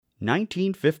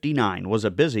1959 was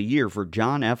a busy year for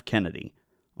John F. Kennedy.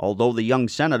 Although the young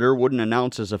senator wouldn't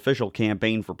announce his official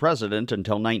campaign for president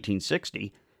until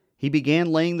 1960, he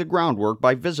began laying the groundwork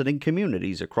by visiting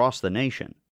communities across the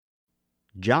nation.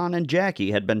 John and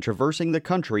Jackie had been traversing the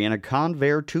country in a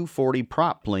Convair 240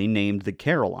 prop plane named the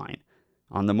Caroline.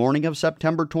 On the morning of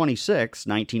September 26,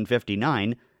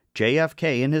 1959,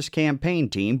 JFK and his campaign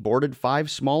team boarded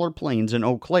 5 smaller planes in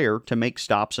Eau Claire to make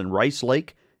stops in Rice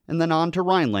Lake and then on to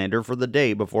Rhinelander for the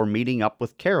day before meeting up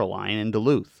with Caroline in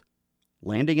Duluth.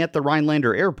 Landing at the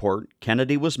Rhinelander airport,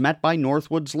 Kennedy was met by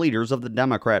Northwoods leaders of the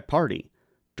Democrat Party.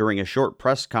 During a short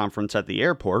press conference at the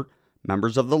airport,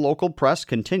 members of the local press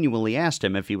continually asked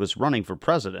him if he was running for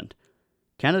president.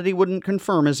 Kennedy wouldn't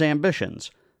confirm his ambitions,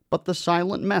 but the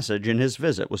silent message in his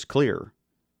visit was clear.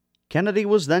 Kennedy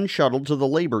was then shuttled to the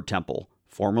Labor Temple,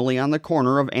 formerly on the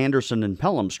corner of Anderson and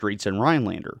Pelham Streets in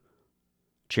Rhinelander.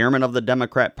 Chairman of the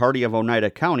Democrat Party of Oneida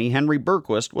County, Henry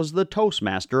Berquist, was the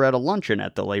toastmaster at a luncheon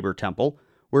at the Labor Temple,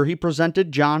 where he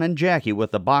presented John and Jackie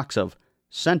with a box of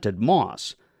scented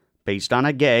moss, based on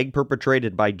a gag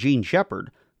perpetrated by Gene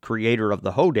Shepard, creator of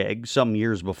the hodag, some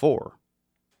years before.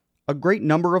 A great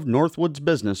number of Northwoods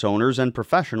business owners and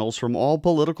professionals from all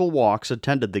political walks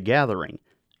attended the gathering,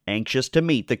 anxious to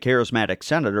meet the charismatic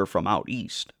senator from out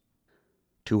east.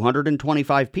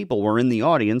 225 people were in the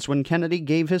audience when Kennedy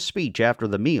gave his speech after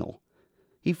the meal.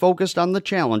 He focused on the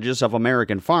challenges of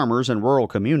American farmers and rural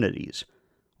communities.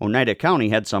 Oneida County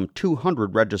had some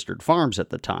 200 registered farms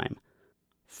at the time.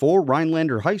 4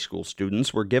 Rhinelander high school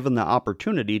students were given the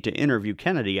opportunity to interview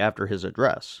Kennedy after his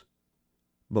address.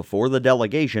 Before the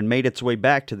delegation made its way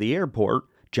back to the airport,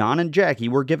 John and Jackie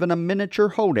were given a miniature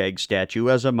hodag statue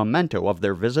as a memento of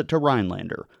their visit to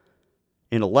Rhinelander.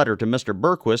 In a letter to Mr.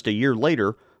 Berquist a year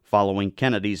later, following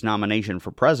Kennedy's nomination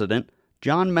for president,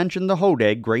 John mentioned the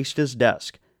hodag graced his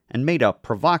desk and made a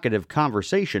provocative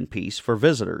conversation piece for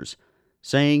visitors,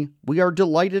 saying, "We are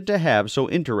delighted to have so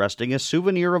interesting a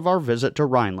souvenir of our visit to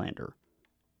Rhinelander."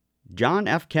 John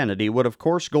F. Kennedy would of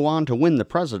course go on to win the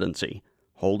presidency,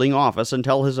 holding office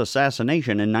until his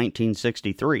assassination in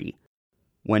 1963.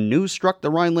 When news struck the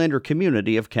Rhinelander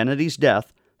community of Kennedy's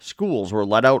death, schools were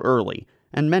let out early,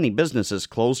 and many businesses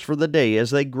closed for the day as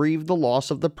they grieved the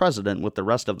loss of the president with the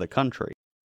rest of the country.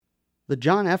 The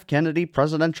John F. Kennedy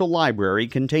Presidential Library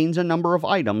contains a number of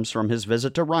items from his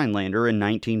visit to Rhinelander in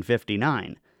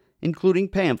 1959, including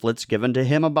pamphlets given to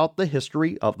him about the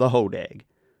history of the hodag.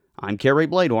 I'm Kerry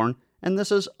Bladehorn, and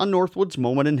this is A Northwoods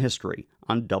Moment in History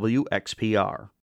on WXPR.